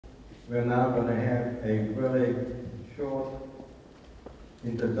We're now going to have a really short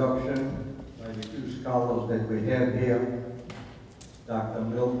introduction by the two scholars that we have here. Dr.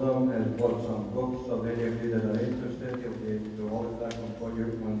 Milgraum has brought some books, so many of you that are interested, you'll be able to order that one for you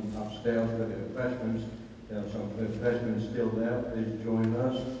when upstairs for the refreshments. There are some refreshments still there. Please join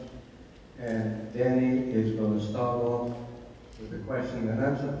us. And Danny is going to start off with the question and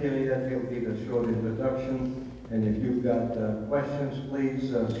answer period. He'll give a short introduction. And if you've got questions,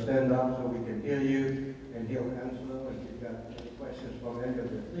 please stand up so we can hear you, and he'll answer them. If you've got any questions from any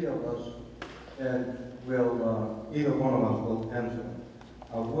of the three of us, then we'll, either one of us will answer them.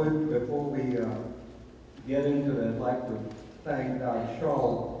 I would, before we get into that, like to thank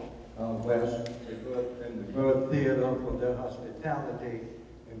Charles West and the Bird Theater for their hospitality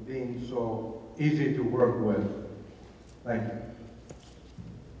and being so easy to work with. Thank you.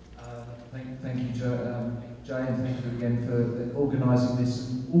 Thank you, Jay, and thank you again for organising this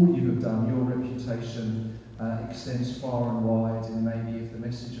and all you have done. Your reputation extends far and wide, and maybe if the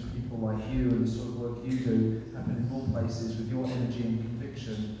message of people like you and the sort of work you do happen in more places with your energy and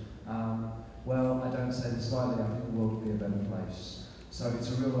conviction, well, I don't say this lightly, I think the world will be a better place. So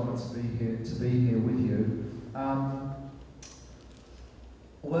it's a real honour to be here with you.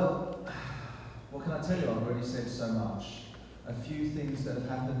 Well, what can I tell you? I've already said so much. A few things that have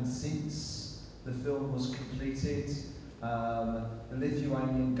happened since the film was completed. The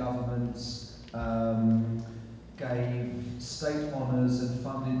Lithuanian government gave state honours and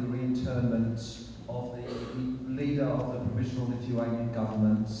funded the reinterment of the leader of the provisional Lithuanian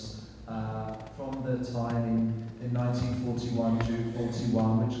government from the time in 1941 to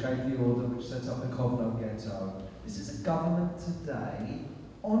 41, which gave the order which set up the Kovno ghetto. This is a government today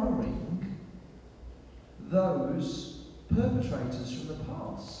honouring those perpetrators from the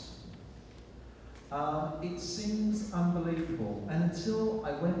past. It seems unbelievable, and until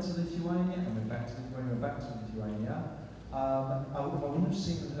I went to Lithuania, and went back to Lithuania, I wouldn't have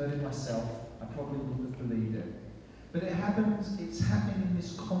seen and heard it myself. I probably wouldn't have believed it. But it happens. It's happening in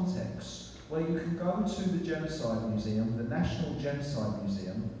this context where you can go to the Genocide Museum, the National Genocide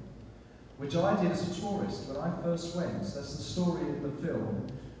Museum, which I did as a tourist when I first went. That's the story of the film,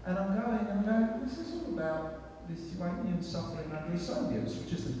 and I'm going. This is all about Lithuanian suffering under the Soviets,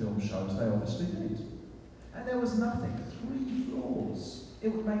 which is the film shows they obviously did. And there was nothing. 3 floors. It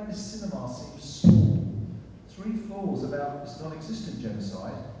would make the cinema seem small. 3 floors about this non-existent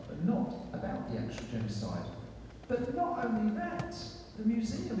genocide, but not about the actual genocide. But not only that, the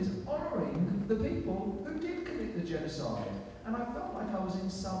museum is honouring the people who did commit the genocide. And I felt like I was in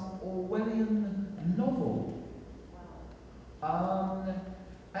some Orwellian novel.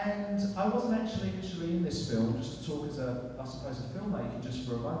 And I wasn't actually initially in this film, just to talk as I suppose, a filmmaker just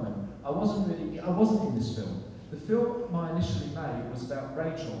for a moment. I wasn't in this film. The film I initially made was about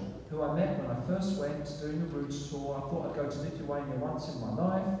Rachel, who I met when I first went doing a roots tour. I thought I'd go to Lithuania once in my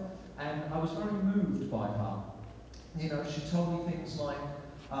life, and I was very moved by her. You know, she told me things like,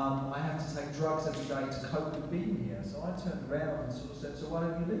 I have to take drugs every day to cope with being here. So I turned around and sort of said, so why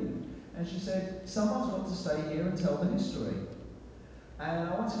don't you leave? And she said, someone's got to stay here and tell the history. And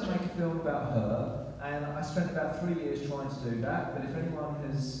I wanted to make a film about her, and I spent about 3 years trying to do that, but if anyone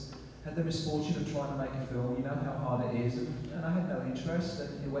has had the misfortune of trying to make a film, you know how hard it is, and I had no interest,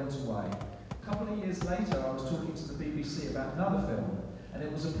 and it went away. A couple of years later, I was talking to the BBC about another film, and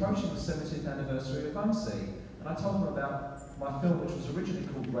it was approaching the 70th anniversary of Muncie, and I told them about my film, which was originally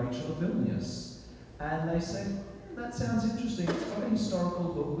called Rachel of Vilnius, and they said, that sounds interesting, it's got a historical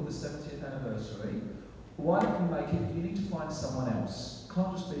book with the 70th anniversary. Why don't you make it? You need to find someone else. It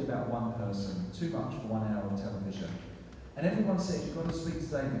can't just be about one person. Too much for 1 hour of television. And everyone said, you've got to speak to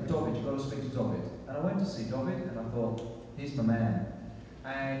David. David, you've got to speak to David. And I went to see David, and I thought, he's my man.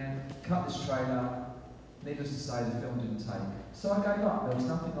 And cut this trailer. Needless to say, the film didn't take. So I gave up. There was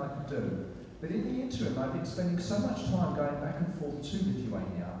nothing I could do. But in the interim, I've been spending so much time going back and forth to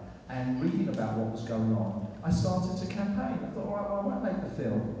Lithuania and reading about what was going on. I started to campaign. I thought, all right, well, I won't make the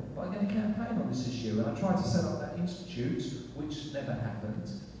film, but I'm going to campaign on this issue. And I tried to set up that institute, which never happened.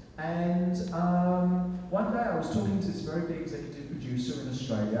 And one day I was talking to this very big executive producer in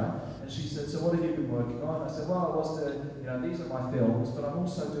Australia, and she said, so what have you been working on? I said, well, I was these are my films, but I'm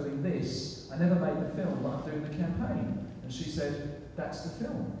also doing this. I never made the film, but I'm doing the campaign. And she said, that's the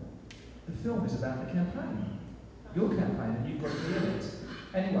film. The film is about the campaign. Your campaign, and you've got to be in it.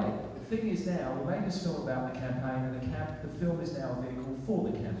 Anyway, the thing is now, we made this film about the campaign, and the film is now a vehicle for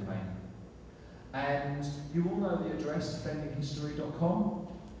the campaign. And you all know the address, defendinghistory.com.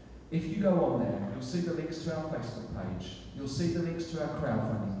 If you go on there, you'll see the links to our Facebook page. You'll see the links to our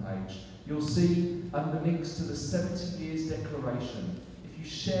crowdfunding page. You'll see the links to the 70 Years Declaration. If you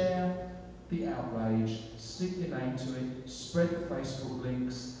share the outrage, stick your name to it, spread the Facebook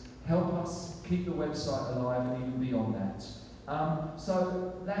links, help us keep the website alive and even beyond that.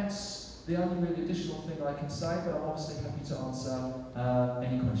 So that's the only really additional thing I can say, but I'm obviously happy to answer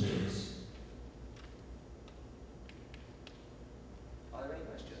any questions. Are there any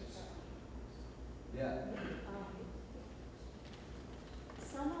questions? Yeah.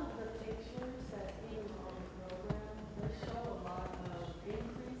 Some of the pictures that came on the program, they show a lot of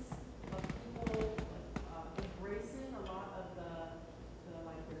increase of people embracing a lot of the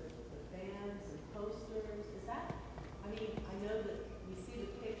bands and posters. Is that, I mean, I know that we see the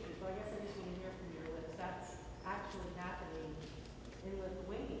pictures, but I guess I just want to hear from your lips. That's actually happening in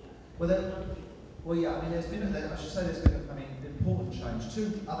Lithuania. Well, yeah, I mean, I should say there's been, important change. Two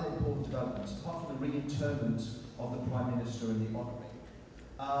other important developments, apart from the reinterment of the Prime Minister and the honorary.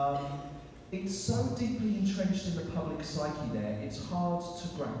 It's so deeply entrenched in the public psyche there, it's hard to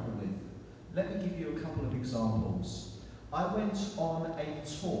grapple with. Let me give you a couple of examples. I went on a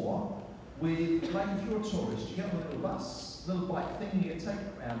tour with, like if you're a tourist, you get on a little bus, little bike thing, you get taken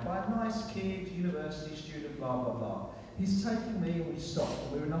around by a nice kid, university student, blah, blah, blah. He's taking me and we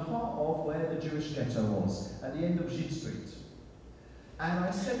stopped. We were in the heart of where the Jewish ghetto was, at the end of Gide Street. And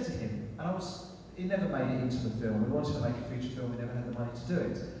I said to him, he never made it into the film. We wanted to make a feature film, we never had the money to do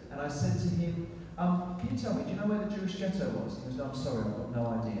it. And I said to him, can you tell me, do you know where the Jewish ghetto was? He goes, no, I'm sorry, I've got no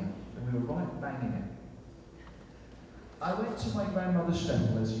idea. And we were right bang in it. I went to my grandmother's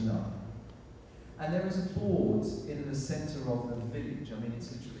shtetl, as you know. And there is a board in the centre of the village. I mean,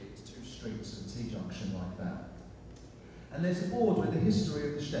 it's literally, it's two streets, a T-junction like that. And there's a board with the history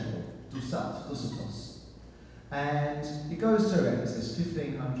of the shtetl, Dusatos. And it goes through it, it says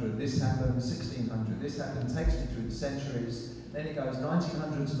 1500, this happened, 1600, this happened, takes me through the centuries. Then it goes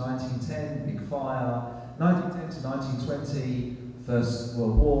 1900 to 1910, big fire, 1910 to 1920, First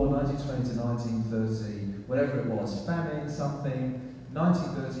World War, 1920 to 1930, whatever it was, famine, something,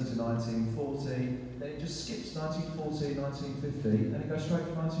 1930 to 1940, then it just skips 1940, 1950, and it goes straight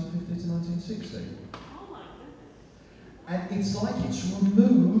from 1950 to 1960. Oh my goodness. And it's like it's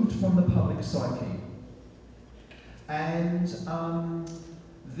removed from the public psyche. And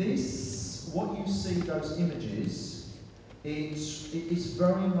what you see, those images, it's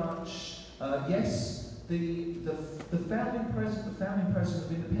very much, yes, the founding president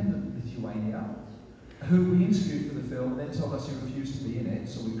of independent Lithuania, who we interviewed for the film and then told us he refused to be in it,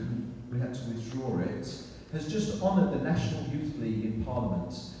 so we had to withdraw it, has just honoured the National Youth League in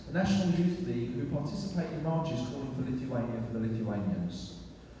Parliament. The National Youth League who participate in marches calling for Lithuania for the Lithuanians.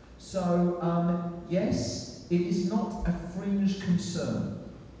 So, yes, it is not a fringe concern.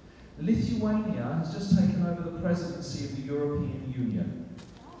 Lithuania has just taken over the presidency of the European Union.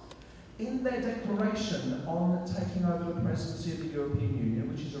 In their declaration on taking over the presidency of the European Union,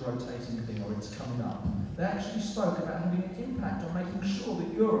 which is a rotating thing, or it's coming up, they actually spoke about having an impact on making sure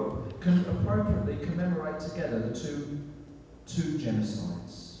that Europe can appropriately commemorate together the two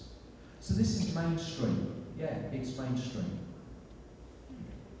genocides. So this is mainstream. Yeah, it's mainstream.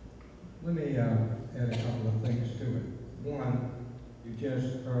 Let me add a couple of things to it. One, you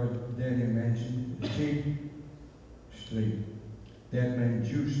just heard Danny mention Gide Street. That meant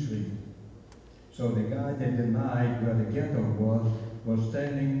Jew Street. So the guy that denied where the ghetto was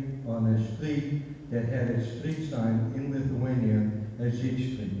standing on a street that had a street sign in Lithuanian as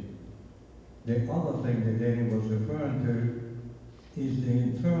Gide Street. The other thing that Danny was referring to is the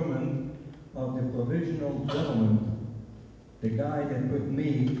interment of the provisional government, the guy that put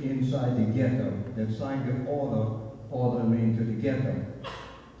me inside the ghetto, that signed the order ordering me into the ghetto.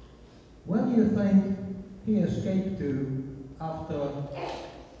 Where do you think he escaped to after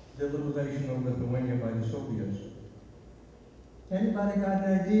the liberation of Lithuania by the Soviets? Anybody got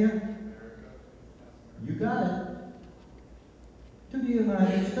an idea? You got it. To the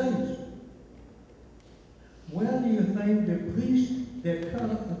United States. Where do you think the priest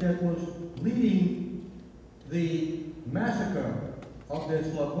that was leading the massacre of the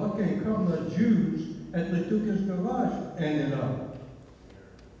Slovakian communist Jews at Letuka's garage ended up?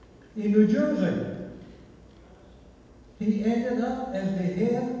 In New Jersey. He ended up as the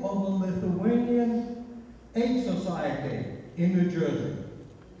head of the Lithuanian Aid Society in New Jersey.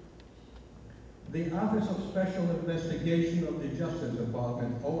 The Office of Special Investigation of the Justice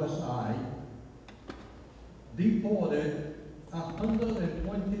Department, OSI, deported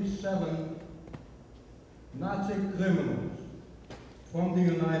 127 Nazi criminals from the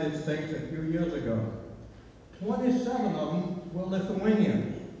United States a few years ago. 27 of them were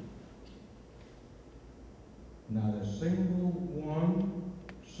Lithuanians. Not a single one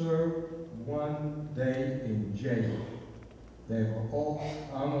served 1 day in jail. They were all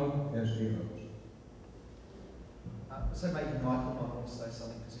honored as heroes. So maybe Michael might want to say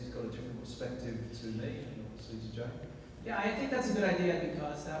something because he's got a different perspective to me and obviously to Jay. Yeah, I think that's a good idea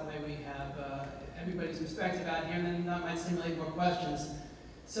because that way we have everybody's perspective out here, and then that might stimulate more questions.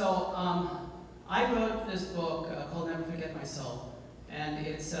 So I wrote this book called Never Forget My Soul, and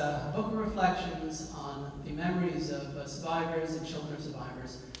it's a book of reflections on the memories of survivors and children of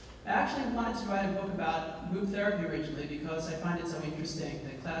survivors. I actually wanted to write a book about group therapy originally because I find it so interesting,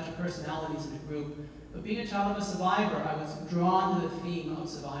 the clash of personalities in a group. But being a child of a survivor, I was drawn to the theme of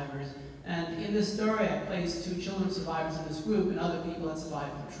survivors. And in this story, I placed 2 children survivors in this group and other people that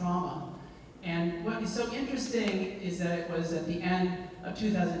survived from trauma. And what is so interesting is that it was at the end of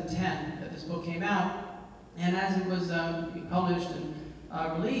 2010 that this book came out. And as it was published and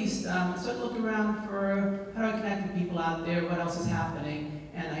released, I started looking around for how do I connect with people out there, what else is happening.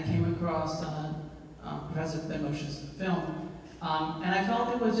 And I came across Professor Ben-Moshe's film. And I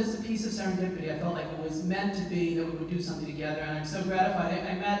felt it was just a piece of serendipity. I felt like it was meant to be that we would do something together. And I'm so gratified.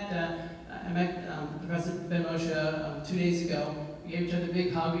 I met Professor Ben-Moshe 2 days ago. We gave each other a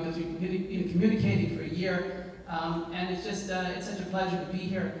big hug because we've been communicating for a year. And it's just, it's such a pleasure to be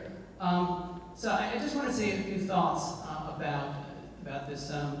here. So I just want to say a few thoughts about this,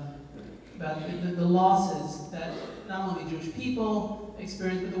 about the losses that not only Jewish people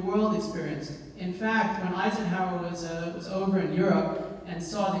experienced, but the world experienced. In fact, when Eisenhower was over in Europe and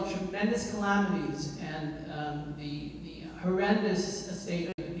saw the tremendous calamities and the horrendous state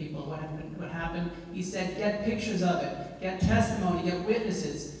of the people, what happened, he said, get pictures of it, get testimony, get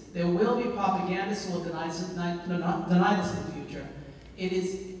witnesses. There will be propagandists who will deny this in the future.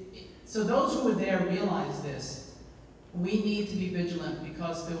 So those who were there realize this. We need to be vigilant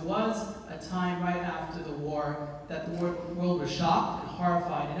because there was a time right after the war that the world was shocked and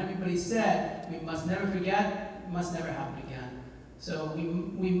horrified, and everybody said, we must never forget, it must never happen again. So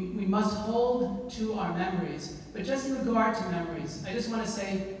we must hold to our memories. But just in regard to memories, I just want to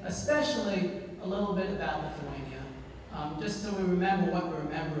say especially a little bit about Lithuania, just so we remember what we're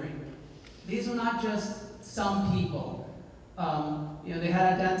remembering. These were not just some people. They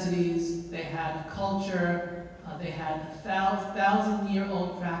had identities, they had culture, they had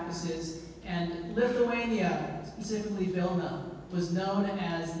thousand-year-old practices, and Lithuania, specifically Vilna, was known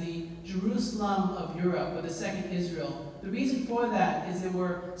as the Jerusalem of Europe, or the second Israel. The reason for that is there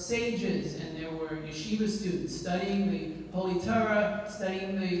were sages and there were yeshiva students studying the Holy Torah,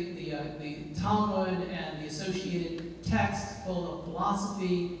 studying the Talmud and the associated texts full of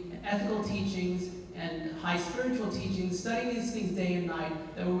philosophy and ethical teachings and high spiritual teachings, studying these things day and night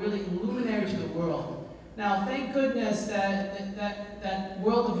that were really luminary to the world. Now, thank goodness that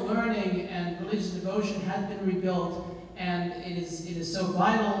world of learning and religious devotion has been rebuilt, and it is so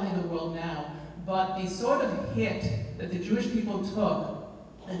vital in the world now. But the sort of hit that the Jewish people took,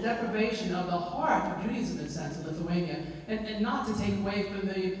 the deprivation of the heart of Judaism, in a sense, in Lithuania, and not to take away from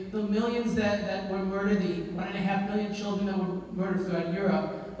the millions that were murdered, the 1.5 million children that were murdered throughout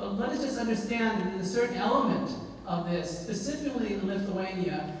Europe. But let us just understand that there's a certain element of this, specifically in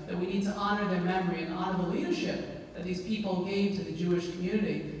Lithuania, that we need to honor their memory and honor the leadership that these people gave to the Jewish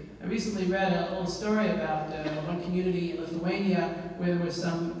community. I recently read a little story about one community in Lithuania where there were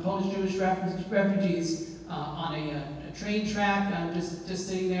some Polish Jewish refugees on a train track, just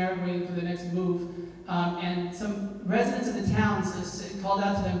sitting there waiting for the next move. And some residents of the town called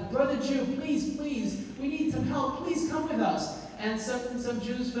out to them, "Brother Jew, please, we need some help, please come with us." And some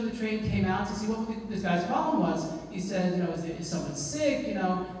Jews from the train came out to see what this guy's problem was. He said, is someone sick? Do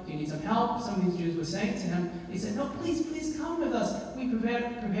you need some help? Some of these Jews were saying to him. He said, no, please come with us. We prepared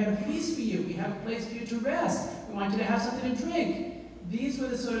a feast for you. We have a place for you to rest. We want you to have something to drink. These were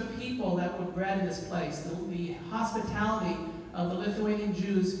the sort of people that were bred in this place. The hospitality of the Lithuanian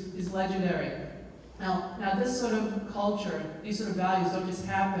Jews is legendary. Now this sort of culture, these sort of values don't just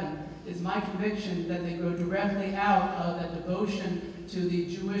happen. It's my conviction that they grow directly out of that devotion to the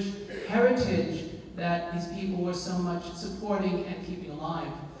Jewish heritage that these people were so much supporting and keeping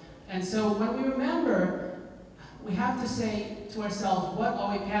alive. And so when we remember, we have to say to ourselves, what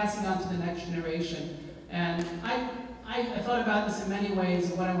are we passing on to the next generation? And I thought about this in many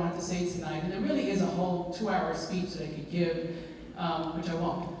ways of what I wanted to say tonight, and there really is a whole 2-hour speech that I could give, which I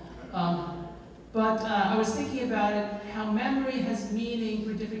won't. But I was thinking about it, how memory has meaning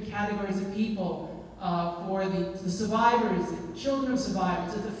for different categories of people, for the survivors, the children of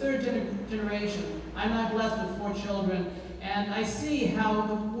survivors, it's the third generation. I'm not blessed with 4 children, and I see how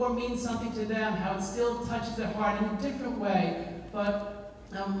the war means something to them, how it still touches their heart in a different way. But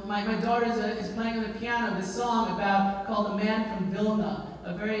my daughter is playing on the piano this song called "The Man from Vilna,"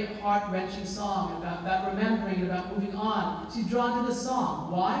 a very heart-wrenching song about remembering, about moving on. She's drawn to the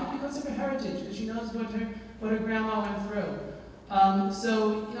song. Why? Because of her heritage, because she knows what her grandma went through.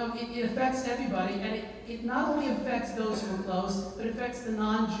 So, you know, it affects everybody, and it not only affects those who are close, but it affects the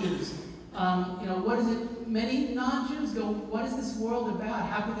non-Jews. You know, what is it? Many non-Jews go, what is this world about?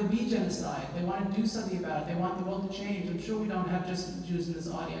 How could there be genocide? They want to do something about it. They want the world to change. I'm sure we don't have just Jews in this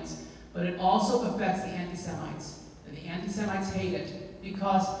audience. But it also affects the anti-Semites. And the anti-Semites hate it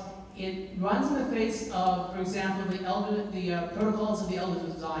because it runs in the face of, for example, the Protocols of the Elders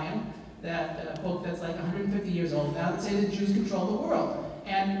of Zion, that book that's like 150 years old now, that say that Jews control the world.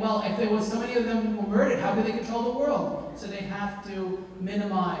 And, well, if there was so many of them who were murdered, how could they control the world? So they have to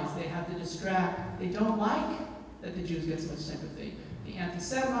minimize, they have to distract. They don't like that the Jews get so much sympathy. The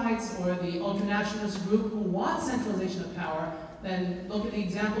anti-Semites or the ultranationalist group who want centralization of power then look at the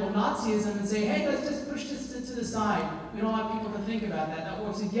example of Nazism and say, hey, let's just push this to the side. We don't want people to think about that. That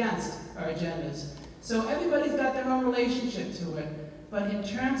works against our agendas. So everybody's got their own relationship to it. But in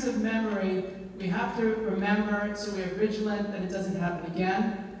terms of memory, we have to remember, so we're vigilant that it doesn't happen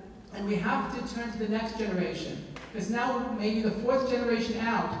again. And we have to turn to the next generation. Because now, maybe the fourth generation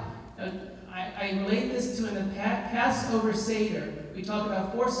out, I relate this to in the Passover Seder. We talk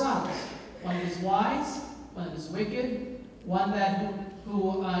about 4 sons. One that is wise, one that is wicked, one that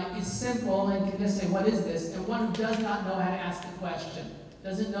who is simple and can just say, what is this? And one who does not know how to ask the question.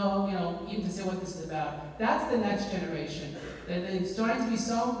 Doesn't know, you know, even to say what this is about. That's the next generation. They're starting to be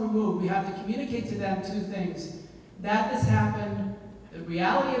so removed. We have to communicate to them 2 things. That has happened, the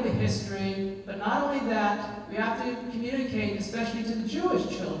reality of the history, but not only that, we have to communicate, especially to the Jewish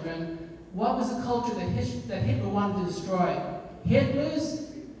children, what was the culture that Hitler wanted to destroy.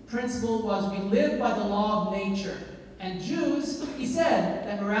 Hitler's principle was we live by the law of nature. And Jews, he said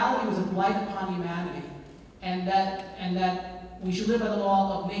that morality was a blight upon humanity. And that we should live by the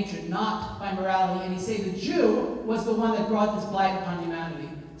law of nature, not by morality. And he said the Jew was the one that brought this blight upon humanity.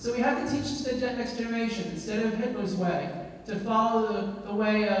 So we have to teach the next generation, instead of Hitler's way, to follow the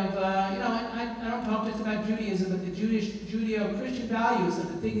way of, you know, I don't talk just about Judaism, but the Judeo-Christian values of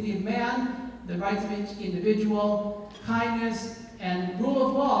the dignity of man, the rights of each individual, kindness, and rule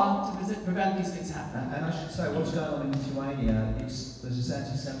of law to prevent these things happening. And I should say, what's going on in Lithuania, there's this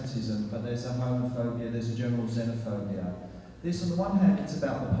anti-Semitism, but there's a homophobia, there's a general xenophobia. This, on the one hand, it's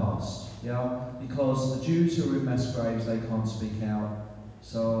about the past, yeah? Because the Jews who are in mass graves, they can't speak out.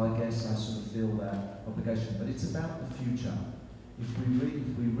 So I guess I sort of feel that obligation. But it's about the future. If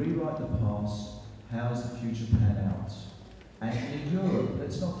we rewrite the past, how does the future pan out? And in Europe,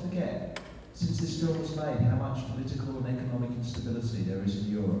 let's not forget, since this film was made, how much political and economic instability there is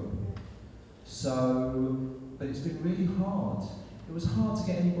in Europe. So, but it's been really hard. It was hard to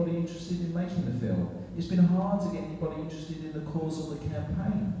get anybody interested in making the film. It's been hard to get anybody interested in the cause of the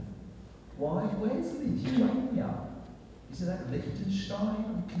campaign. Why? Where's Lithuania? Is it that Liechtenstein?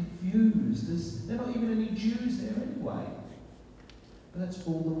 I'm confused. There are not even any Jews there anyway. But that's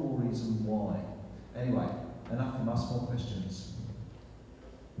all the more reason why. Anyway, enough from us, more questions.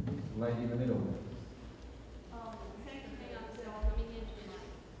 Lady in the middle. Thank you, hang on a second, let me hand you the mic,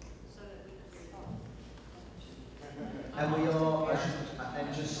 so that we can And we are,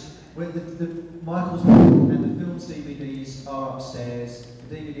 and just, Michael's book and the film's DVDs are upstairs.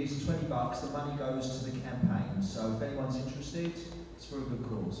 The DVDs are $20, the money goes to the campaign. So if anyone's interested, it's for a good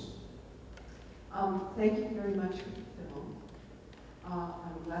cause. Thank you very much for the film.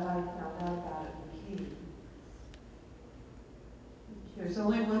 I'm glad I found out about it when it came. There's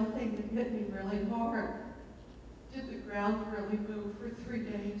only one thing that hit me really hard. Did the ground really move for 3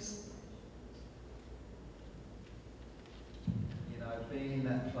 days? You know, being in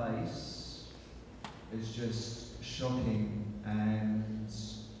that place is just shocking, and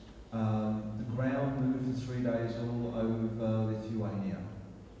the ground moved for 3 days all over Lithuania.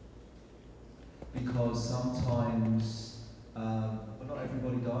 Because sometimes, but not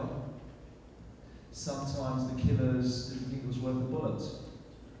everybody died. Sometimes the killers didn't think it was worth a bullet.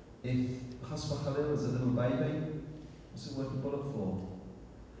 If Chas v'Chalil was a little baby, what's it worth a bullet for?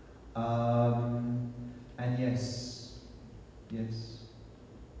 And yes.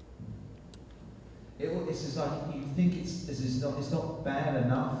 It's just like you think it's not bad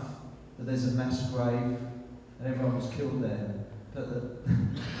enough that there's a mass grave and everyone was killed there, but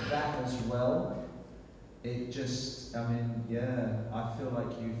that as well, it just, I mean, yeah, I feel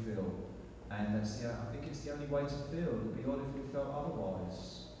like you feel. And I think it's the only way to feel. It would be odd if we felt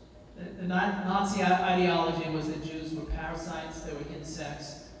otherwise. The Nazi ideology was that Jews were parasites, they were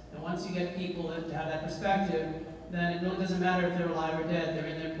insects. And once you get people that have that perspective, then it really doesn't matter if they're alive or dead. They're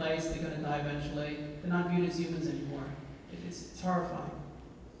in their place, they're going to die eventually. They're not viewed as humans anymore. It's horrifying.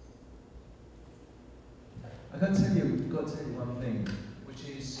 I've got to tell you one thing, which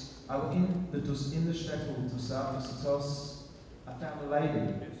is, in the shtetl Tusatos, I found a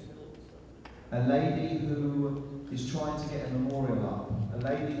lady who is trying to get a memorial up, a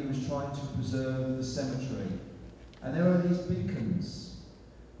lady who is trying to preserve the cemetery. And there are these beacons.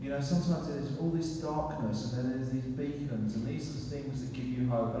 You know, sometimes there's all this darkness, and then there's these beacons, and these are the things that give you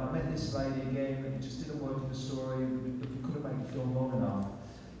hope. And I met this lady again, and it just didn't work in the story. We couldn't make the film long enough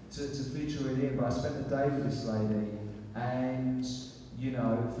to feature it in, but I spent the day with this lady, and, you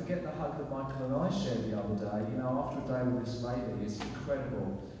know, forget the hug that Michael and I shared the other day. You know, after a day with this lady, it's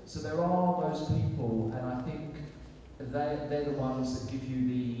incredible. So there are those people, and I think they're the ones that give you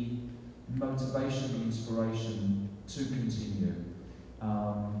the motivation, the inspiration to continue.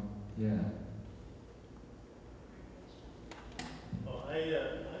 Yeah. Oh, I may be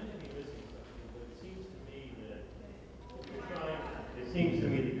missing something, but it seems to me that you're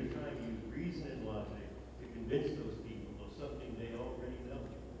trying to use reason and logic to convince those people of something they already know,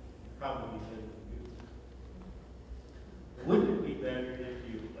 probably than you. Wouldn't it be better if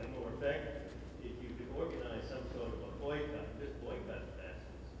you, by more effect, if you could organize some sort of a boycott, just boycott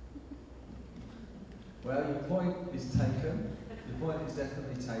bastards? Well, your point is taken. The point is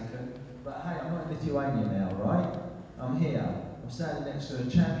definitely taken. But hey, I'm not in Lithuania now, right? I'm here. I'm standing next to a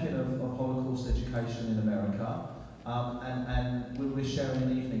champion of Holocaust education in America, and we're sharing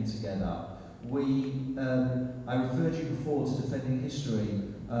an evening together. I referred you before to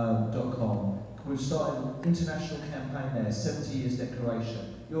defendinghistory.com. We've started an international campaign there, 70 years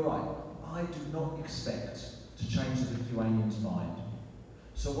declaration. You're right, I do not expect to change the Lithuanians' mind.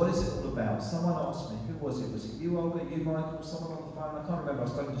 So what is it all about? Someone asked me, who was it? Was it you, Olga, you, Michael, someone on the phone? I can't remember. I've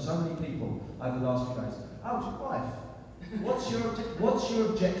spoken to so many people over the last few days. Oh, it's your wife. What's your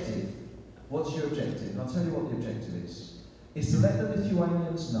objective? What's your objective? And I'll tell you what the objective is. It's to let the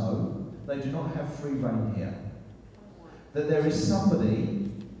Lithuanians know they do not have free rein here. That there is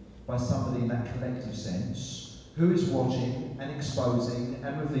somebody, by somebody in that collective sense, who is watching and exposing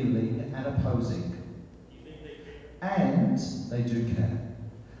and revealing and opposing. And they do care.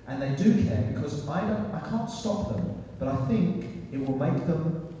 And they do care because I can't stop them, but I think it will make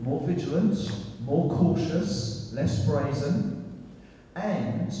them more vigilant, more cautious, less brazen,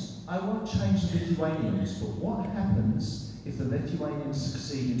 and I won't change the Lithuanians, but what happens if the Lithuanians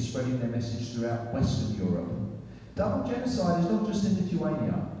succeed in spreading their message throughout Western Europe? Double genocide is not just in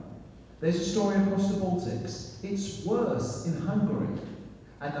Lithuania. There's a story across the Baltics. It's worse in Hungary,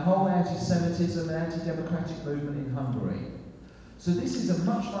 and the whole anti-Semitism and anti-democratic movement in Hungary. So this is a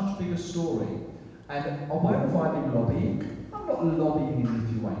much, much bigger story. And where have I been lobbying? I'm not lobbying in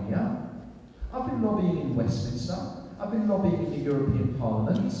Lithuania. I've been lobbying in Westminster. I've been lobbying in the European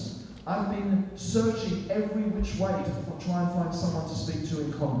Parliament. I've been searching every which way to try and find someone to speak to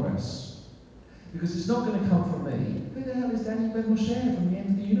in Congress. Because it's not going to come from me. Who the hell is Ben-Moshe from the end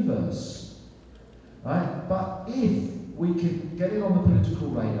of the universe? Right? But if we can get it on the political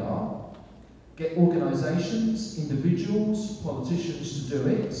radar, get organisations, individuals, politicians to do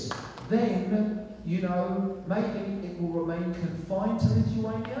it, then, you know, maybe it will remain confined to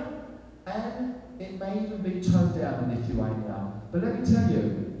Lithuania, and it may even be toned down in Lithuania. But let me tell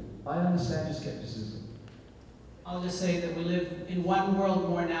you, I understand your scepticism. I'll just say that we live in one world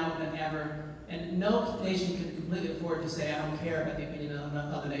more now than ever, and no nation can completely afford to say, I don't care about the opinion of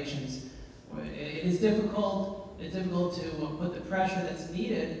other nations. It is difficult. It's difficult to put the pressure that's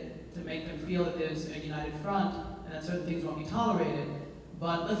needed to make them feel that there's a united front and that certain things won't be tolerated.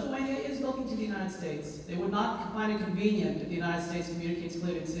 But Lithuania is looking to the United States. They would not find it convenient if the United States communicates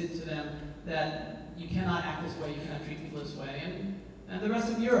clearly to them that you cannot act this way, you cannot treat people this way. And the rest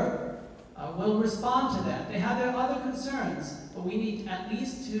of Europe will respond to that. They have their other concerns, but we need at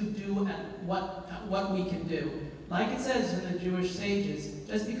least to do what we can do. Like it says in the Jewish sages,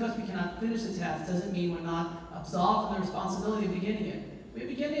 just because we cannot finish the task doesn't mean we're not absolved from the responsibility of beginning it. We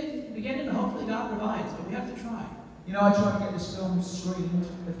begin it, and hopefully God provides, but we have to try. You know, I tried to get this film screened,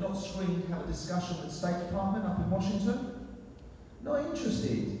 if not screened, have a discussion with the State Department up in Washington. Not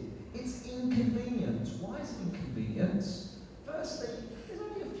interested. It's inconvenient. Why is it inconvenient? Firstly, there's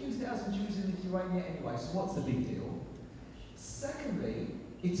only a few thousand Jews in Lithuania anyway, so what's the big deal? Secondly,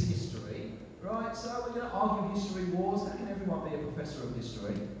 it's history, right? So we're going to argue history wars. How can everyone be a professor of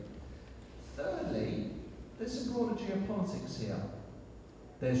history? Thirdly, there's some broader geopolitics here.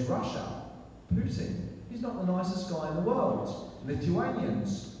 There's Russia, Putin. He's not the nicest guy in the world.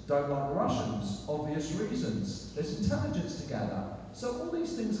 Lithuanians don't like the Russians, obvious reasons. There's intelligence to gather. So all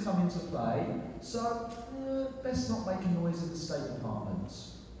these things come into play. So best not make a noise in the State Department.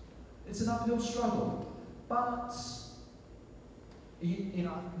 It's an uphill struggle. But, you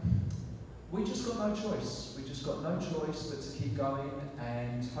know, we just got no choice. We just got no choice but to keep going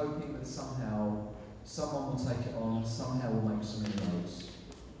and hoping that somehow someone will take it on, somehow we'll make some inroads.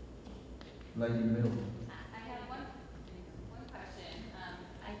 Lady in the middle. I have one question.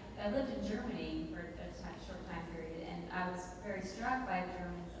 I lived in Germany for a short time period, and I was very struck by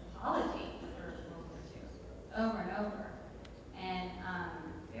Germans' apology for World War II, over and over. And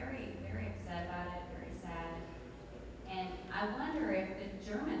very, very upset about it, very sad. And I wonder if the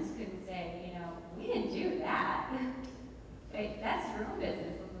Germans couldn't say, you know, we didn't do that. That's your own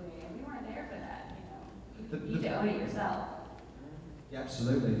business, Lithuania. We weren't there for that, you know. You need to own it yourself. Yeah,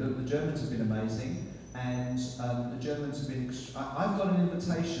 absolutely. The Germans have been amazing, and the Germans have been. I've got an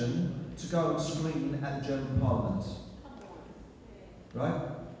invitation to go and screen at the German Parliament. Right?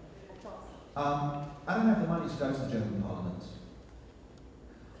 I don't have the money to go to the German Parliament.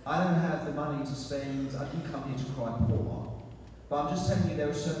 I don't have the money to spend. I didn't come here to cry poor. But I'm just telling you there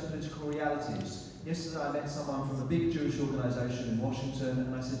are certain political realities. Yesterday I met someone from a big Jewish organisation in Washington,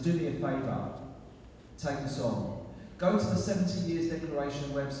 and I said, do me a favour, take this on. Go to the 70 Years Declaration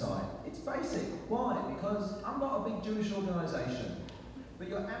website. It's basic. Why? Because I'm not a big Jewish organisation. But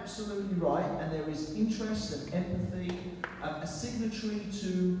you're absolutely right, and there is interest and empathy. A signatory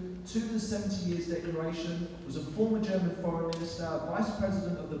to the 70 Years Declaration was a former German foreign minister, vice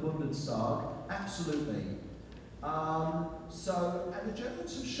president of the Bundestag. Absolutely. And the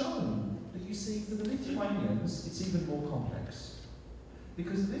Germans have shown that, you see, for the Lithuanians, it's even more complex.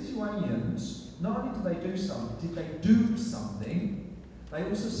 Because the Lithuanians, not only did they do something, they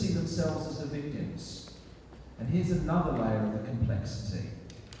also see themselves as the victims. And here's another layer of the complexity,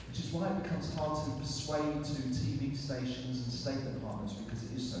 which is why it becomes hard to persuade to TV stations and state departments, because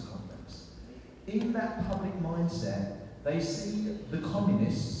it is so complex. In that public mindset, they see the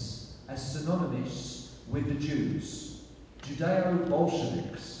communists as synonymous with the Jews,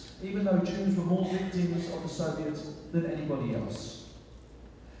 Judeo-Bolsheviks, even though Jews were more victims of the Soviets than anybody else.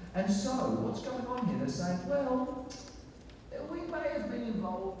 And so, what's going on here? They're saying, well, we may have been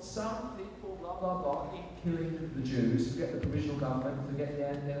involved, some people, blah, blah, blah, in killing the Jews, forget the provisional government, forget the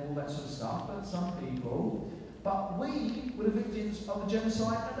end, all that sort of stuff, but some people. But we were the victims of the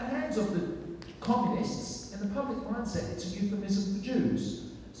genocide at the hands of the communists. In the public mindset, it's a euphemism for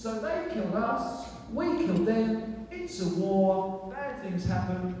Jews. So they killed us, we killed them, it's a war, bad things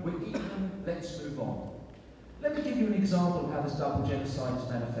happen, we're even, let's move on. Let me give you an example of how this double genocide is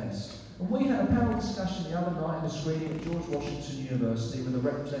manifest. And we had a panel discussion the other night in a screening at George Washington University with a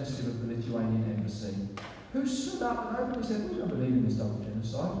representative of the Lithuanian embassy, who stood up and openly said, we don't believe in this double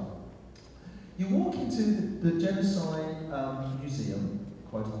genocide. You walk into the genocide museum,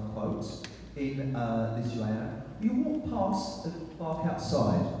 quote unquote, in Lithuania, you walk past the plaque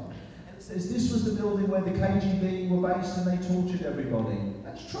outside, and it says this was the building where the KGB were based and they tortured everybody.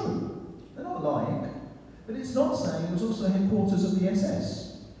 That's true. They're not lying. But it's not saying it was also headquarters of the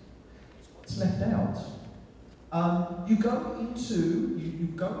SS. It's what's left out. You go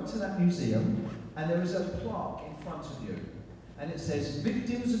into that museum, and there is a plaque in front of you, and it says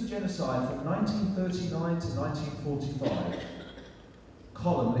victims of genocide from 1939 to 1945.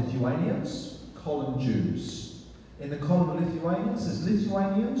 Column Lithuanians, column Jews. In the column Lithuanians, there's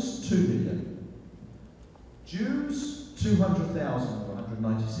Lithuanians 2 million, Jews 200,000 or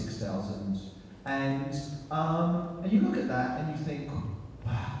 196,000. And you look at that and you think,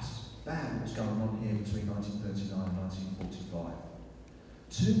 wow, it's bad what's going on here between 1939 and 1945.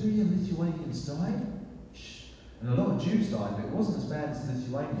 2 million Lithuanians died? And a lot of Jews died, but it wasn't as bad as the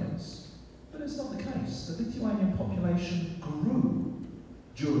Lithuanians. But it's not the case. The Lithuanian population grew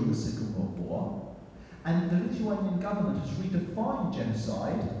during the Second World War, and the Lithuanian government has redefined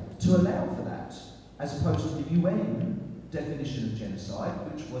genocide to allow for that, as opposed to the UN definition of genocide,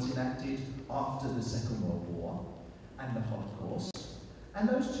 which was enacted after the Second World War and the Holocaust. And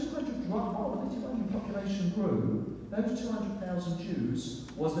those 200, while the Lithuanian population grew, those 200,000 Jews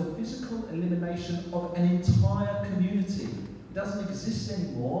was the physical elimination of an entire community. It doesn't exist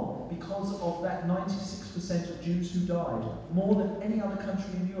anymore because of that 96% of Jews who died, more than any other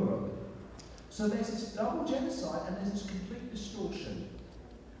country in Europe. So there's this double genocide and there's this complete distortion.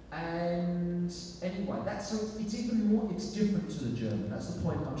 And anyway, it's even more, it's different to the German. That's the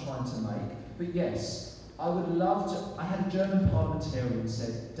point I'm trying to make. But yes, I would love to. I had a German parliamentarian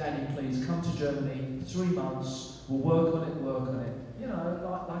said, Danny, please come to Germany for 3 months, we'll work on it. You know,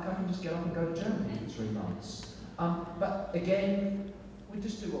 like I can just get up and go to Germany for 3 months. But again, we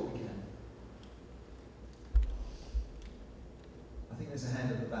just do what we can. I think there's a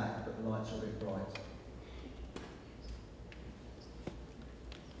hand at the back, but the lights are a bit bright.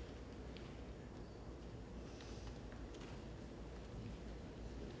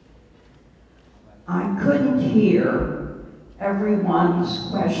 I couldn't hear everyone's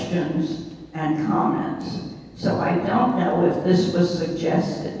questions and comments. So I don't know if this was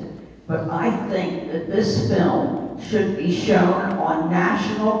suggested, but I think that this film should be shown on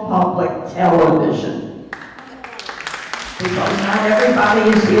national public television. Because not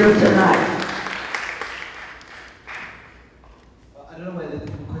everybody is here tonight. I don't know where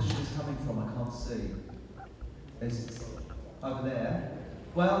the question is coming from, I can't see. It's over there.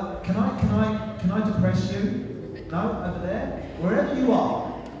 Well, can I depress you? No, over there? Wherever you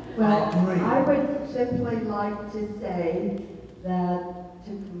are. Well, I agree. I would simply like to say that to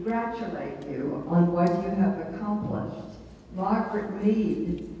congratulate you on what you have accomplished. Margaret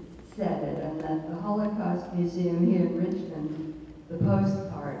Mead said it, and at the Holocaust Museum here in Richmond, the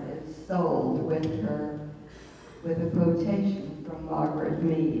postcard is sold with a quotation from Margaret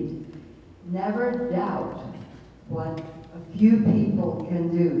Mead. Never doubt what a few people can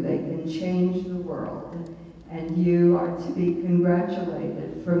do. They can change the world. And you are to be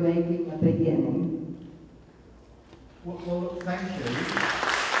congratulated for making a beginning. Well, look, thank you.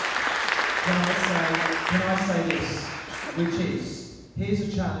 Can I say this, which is, here's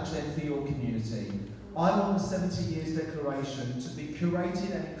a challenge then for your community. I want the 70 Years Declaration to be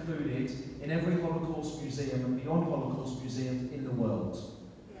curated and included in every Holocaust museum and beyond Holocaust museums in the world.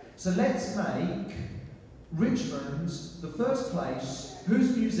 So let's make Richmond the first place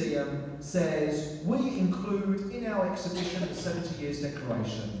whose museum says we include in our exhibition the 70 Years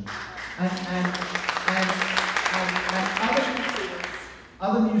Declaration. And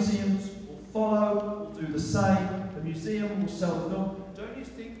other museums will follow, will do the same. The museum will sell the film. Don't you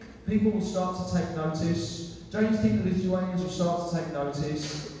think people will start to take notice? Don't you think the Lithuanians will start to take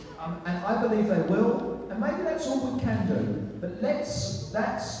notice? And I believe they will. And maybe that's all we can do. But that's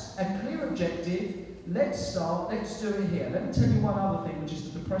a clear objective. Let's start, let's do it here. Let me tell you one other thing, which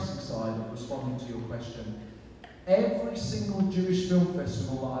is the depressing side of responding to your question. Every single Jewish film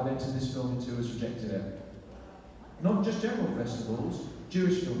festival that I've entered this film into has rejected it. Not just general festivals,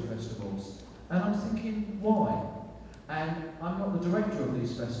 Jewish film festivals. And I'm thinking, why? And I'm not the director of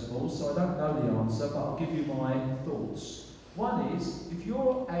these festivals, so I don't know the answer, but I'll give you my thoughts. One is, if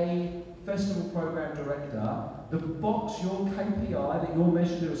you're a festival program director, the box, your KPI that you're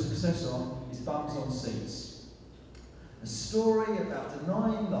measuring your success on is bums on seats. A story about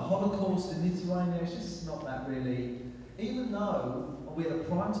denying the Holocaust in Lithuania is just not that really, even though we had a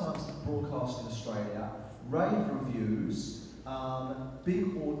prime time broadcast in Australia, rave reviews,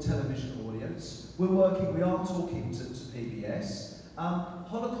 big television audience, we are talking to PBS.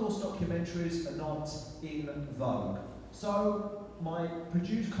 Holocaust documentaries are not in vogue. So my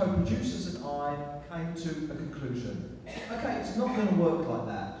co-producers and I came to a conclusion. Okay, it's not going to work like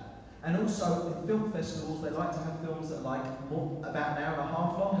that. And also, in film festivals, they like to have films that are about an hour and a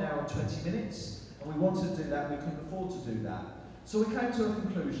half long, an hour and 20 minutes. And we wanted to do that, we couldn't afford to do that. So we came to a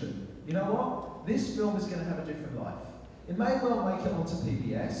conclusion. You know what? This film is going to have a different life. It may well make it onto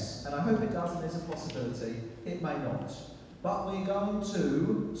PBS, and I hope it does, and there's a possibility. It may not. But we're going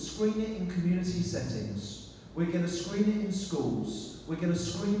to screen it in community settings. We're going to screen it in schools. We're going to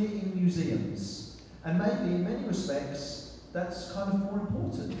screen it in museums. And maybe, in many respects, that's kind of more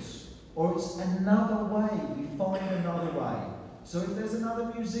important. Or it's another way, we find another way. So if there's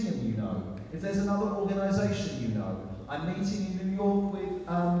another museum you know, if there's another organisation you know, I'm meeting in New York with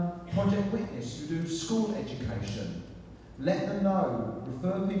Project Witness, who do school education. Let them know,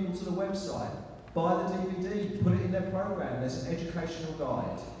 refer people to the website, buy the DVD, put it in their program, there's an educational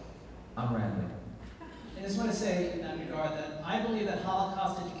guide. I'm rambling. I just want to say in that regard that I believe that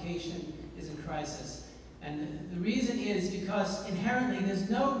Holocaust education is in crisis. And the reason is because inherently there's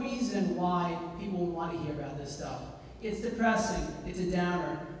no reason why people would want to hear about this stuff. It's depressing, it's a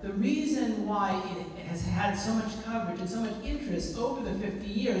downer. The reason why it has had so much coverage and so much interest over the 50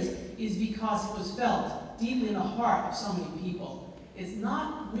 years is because it was felt deeply in the heart of so many people. It's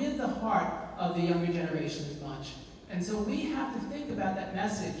not with the heart of the younger generation as much. And so we have to think about that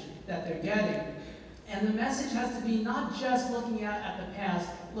message that they're getting. And the message has to be not just looking at the past,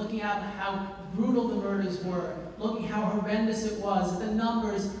 looking at how brutal the murders were, looking how horrendous it was, the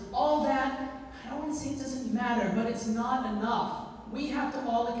numbers, all that. I don't want to say it doesn't matter, but it's not enough. We have to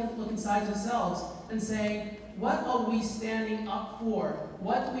all look inside ourselves and say, what are we standing up for?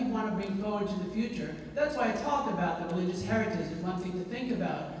 What do we want to bring forward to the future? That's why I talk about the religious heritage is one thing to think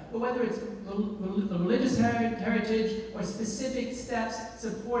about. But whether it's the religious heritage or specific steps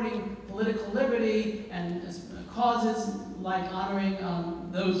supporting political liberty and causes like honoring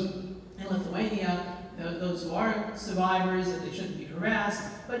those in Lithuania those who are survivors, that they shouldn't be harassed,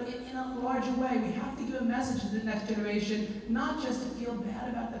 but in a larger way, we have to give a message to the next generation, not just to feel bad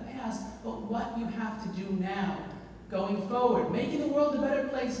about the past, but what you have to do now, going forward, making the world a better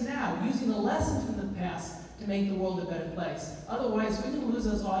place now, using the lessons from the past to make the world a better place. Otherwise, we're going to lose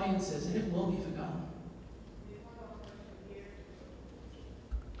those audiences, and it will be forgotten.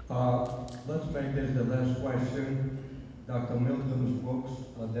 Let's make this the last question. Dr. Milgram's books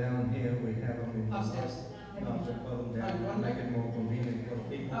are down here. We have them in Upstairs. No, so put them down, make it more convenient for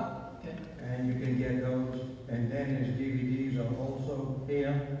people. Oh, okay. And you can get those. And then his DVDs are also here.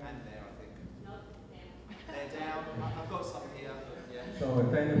 And there, I think. They're down. I've got some here, yeah. So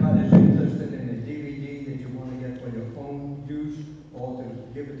if anybody's interested in a DVD that you want to get for your own use, or to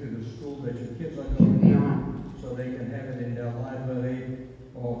give it to the school that your kids are going to, so they can have it in their library,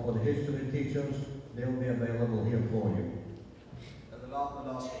 or for the history teachers, they'll be available here for you. And the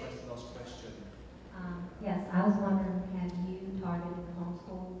last question. Yes, I was wondering, have you targeted the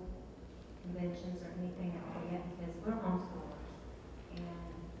homeschool conventions or anything at all yet? Because we're homeschoolers, and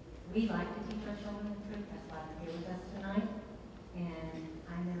we like to teach our children the truth. That's why they're here with us tonight. And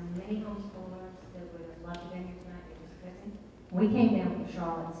I know many homeschoolers that would have loved to be here tonight, they just couldn't. We came down from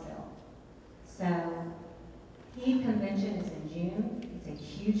Charlottesville. So, HEAV convention is in June. It's a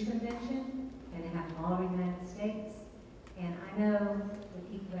huge convention, and they have them all over the United States. And I know the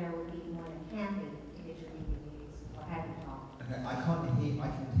people there would be more than happy to get your DVDs or have you talk. Okay, I can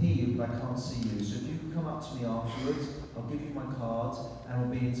hear you, but I can't see you. So if you can come up to me afterwards, I'll give you my cards and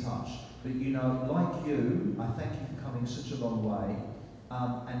we'll be in touch. But you know, like you, I thank you for coming such a long way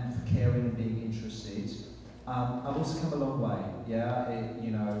and for caring and being interested. I've also come a long way, yeah.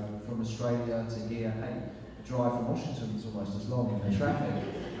 You know, from Australia to here. Hey, the drive from Washington was almost as long in the traffic.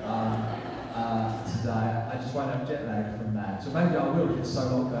 Today, I just won't have jet lag from that. So maybe I will, it's so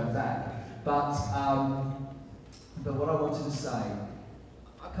long going back. But what I wanted to say,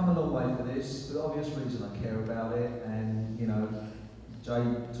 I've come a long way for this, for the obvious reason I care about it, and you know, Jay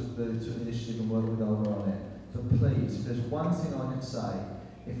took the initiative and worked with Olga on it. But please, if there's one thing I could say,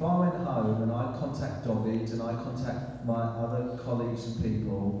 if I went home and I contact David and I contact my other colleagues and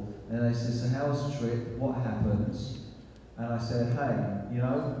people, and they said, so how was the trip, what happens? And I said, hey, you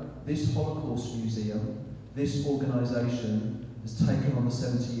know, this Holocaust Museum, this organisation has taken on the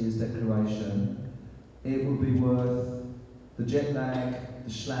 70 Years Declaration. It would be worth the jet lag,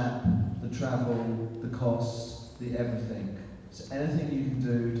 the schlap, the travel, the costs, the everything. So anything you can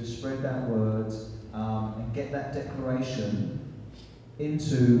do to spread that word and get that declaration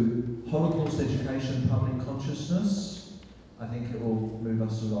into Holocaust education, public consciousness, I think it will move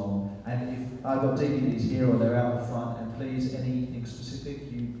us along. And if I've got DVDs here or they're out the front, and please, anything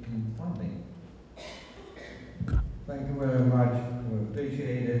specific, you can find me. Thank you very much. We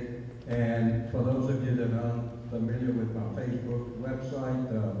appreciate it. And for those of you that aren't familiar with my Facebook website,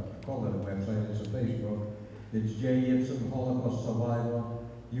 call it a website, it's a Facebook. It's J. Ipson, Holocaust Survivor.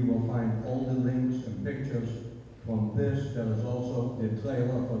 You will find all the links and pictures from this. There is also the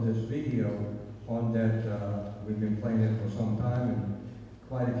trailer for this video on that. We've been playing it for some time, and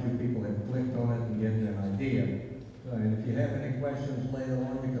quite a few people have clicked on it and getting an idea. And if you have any questions later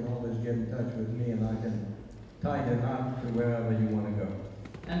on, you can always get in touch with me, and I can tie them up to wherever you want to go.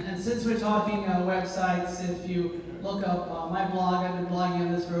 And since we're talking websites, if you look up my blog, I've been blogging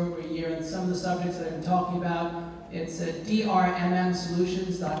on this for over a year, and some of the subjects that I've been talking about, it's at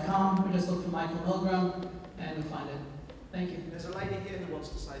drmmsolutions.com, or just look for Michael Milgraum, and you'll find it. Thank you. There's a lady here who wants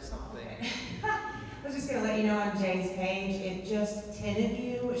to say something. Okay. I was just going to let you know on Jay's page, if just 10 of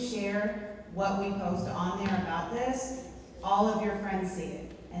you share what we post on there about this, all of your friends see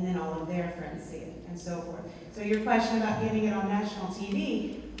it, and then all of their friends see it, and so forth. So your question about getting it on national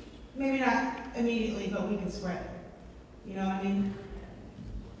TV, maybe not immediately, but we can spread it. You know what I mean?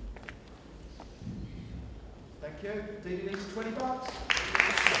 Thank you. DVDs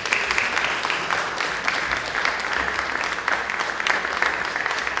 $20.